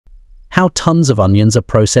how tons of onions are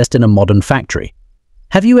processed in a modern factory.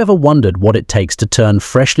 Have you ever wondered what it takes to turn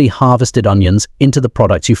freshly harvested onions into the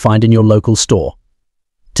products you find in your local store?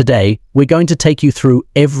 Today, we're going to take you through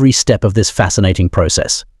every step of this fascinating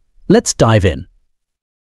process. Let's dive in.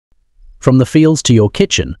 From the fields to your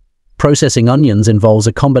kitchen, processing onions involves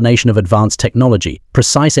a combination of advanced technology,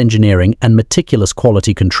 precise engineering, and meticulous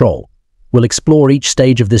quality control. We'll explore each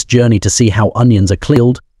stage of this journey to see how onions are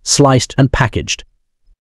peeled, sliced, and packaged.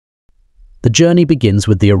 The journey begins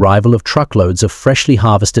with the arrival of truckloads of freshly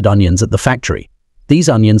harvested onions at the factory. These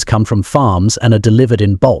onions come from farms and are delivered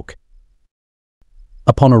in bulk.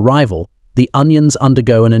 Upon arrival, the onions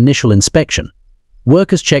undergo an initial inspection.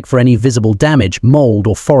 Workers check for any visible damage, mold,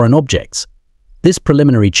 or foreign objects. This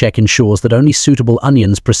preliminary check ensures that only suitable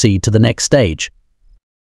onions proceed to the next stage.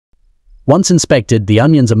 Once inspected, the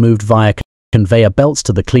onions are moved via conveyor belts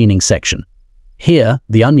to the cleaning section. Here,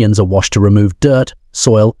 the onions are washed to remove dirt,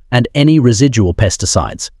 soil, and any residual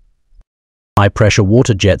pesticides. High-pressure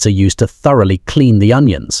water jets are used to thoroughly clean the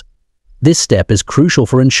onions. This step is crucial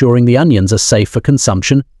for ensuring the onions are safe for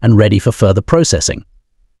consumption and ready for further processing.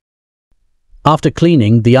 After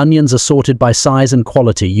cleaning, the onions are sorted by size and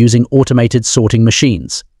quality using automated sorting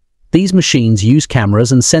machines. These machines use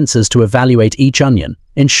cameras and sensors to evaluate each onion,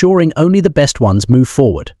 ensuring only the best ones move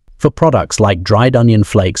forward. For products like dried onion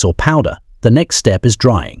flakes or powder, the next step is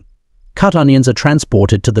drying. Cut onions are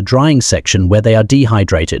transported to the drying section where they are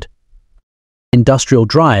dehydrated. Industrial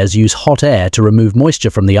dryers use hot air to remove moisture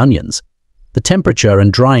from the onions. The temperature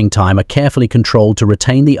and drying time are carefully controlled to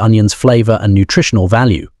retain the onion's flavor and nutritional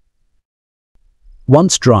value.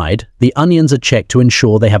 Once dried, the onions are checked to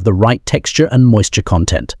ensure they have the right texture and moisture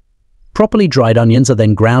content. Properly dried onions are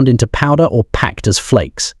then ground into powder or packed as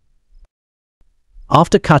flakes.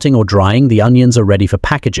 After cutting or drying, the onions are ready for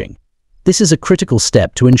packaging. This is a critical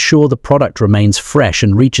step to ensure the product remains fresh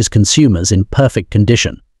and reaches consumers in perfect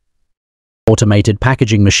condition. Automated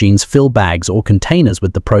packaging machines fill bags or containers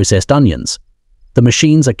with the processed onions. The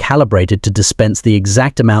machines are calibrated to dispense the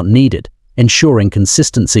exact amount needed, ensuring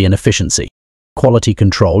consistency and efficiency. Quality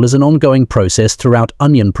control is an ongoing process throughout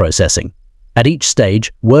onion processing. At each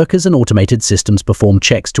stage, workers and automated systems perform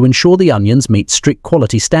checks to ensure the onions meet strict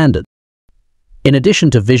quality standards. In addition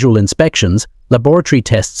to visual inspections, laboratory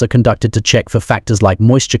tests are conducted to check for factors like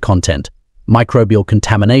moisture content, microbial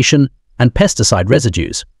contamination, and pesticide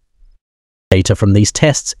residues. Data from these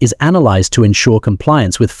tests is analyzed to ensure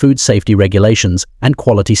compliance with food safety regulations and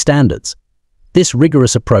quality standards. This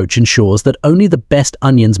rigorous approach ensures that only the best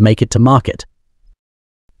onions make it to market.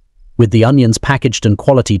 With the onions packaged and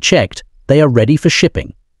quality checked, they are ready for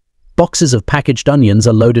shipping. Boxes of packaged onions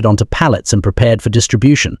are loaded onto pallets and prepared for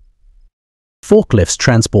distribution. Forklifts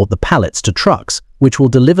transport the pallets to trucks, which will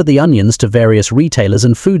deliver the onions to various retailers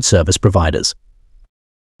and food service providers.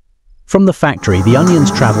 From the factory, the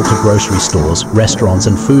onions travel to grocery stores, restaurants,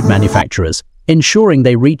 and food manufacturers, ensuring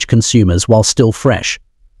they reach consumers while still fresh.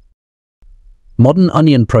 Modern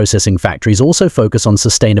onion processing factories also focus on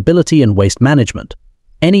sustainability and waste management.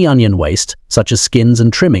 Any onion waste, such as skins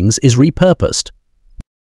and trimmings, is repurposed.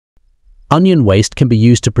 Onion waste can be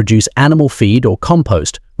used to produce animal feed or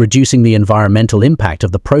compost, reducing the environmental impact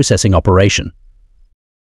of the processing operation.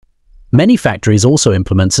 Many factories also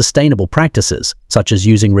implement sustainable practices, such as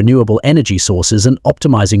using renewable energy sources and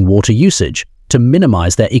optimizing water usage, to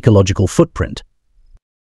minimize their ecological footprint.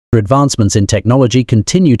 Advancements in technology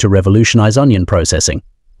continue to revolutionize onion processing.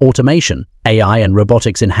 Automation, AI, and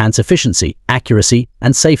robotics enhance efficiency, accuracy,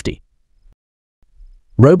 and safety.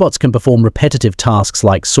 Robots can perform repetitive tasks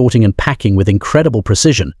like sorting and packing with incredible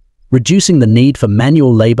precision, reducing the need for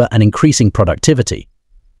manual labor and increasing productivity.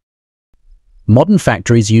 Modern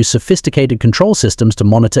factories use sophisticated control systems to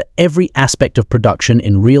monitor every aspect of production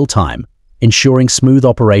in real time, ensuring smooth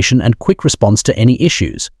operation and quick response to any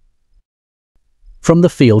issues. From the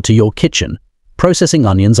field to your kitchen, processing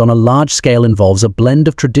onions on a large scale involves a blend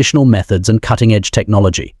of traditional methods and cutting-edge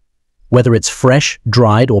technology. Whether it's fresh,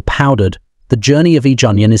 dried, or powdered, the journey of each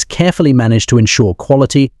onion is carefully managed to ensure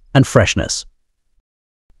quality and freshness.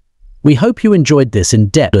 We hope you enjoyed this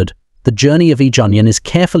in-depth. The journey of each onion is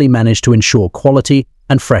carefully managed to ensure quality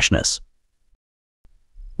and freshness.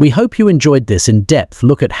 We hope you enjoyed this in-depth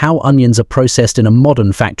look at how onions are processed in a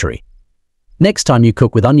modern factory. Next time you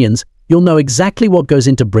cook with onions, you'll know exactly what goes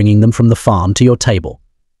into bringing them from the farm to your table.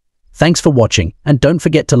 Thanks for watching, and don't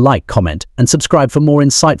forget to like, comment, and subscribe for more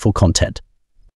insightful content.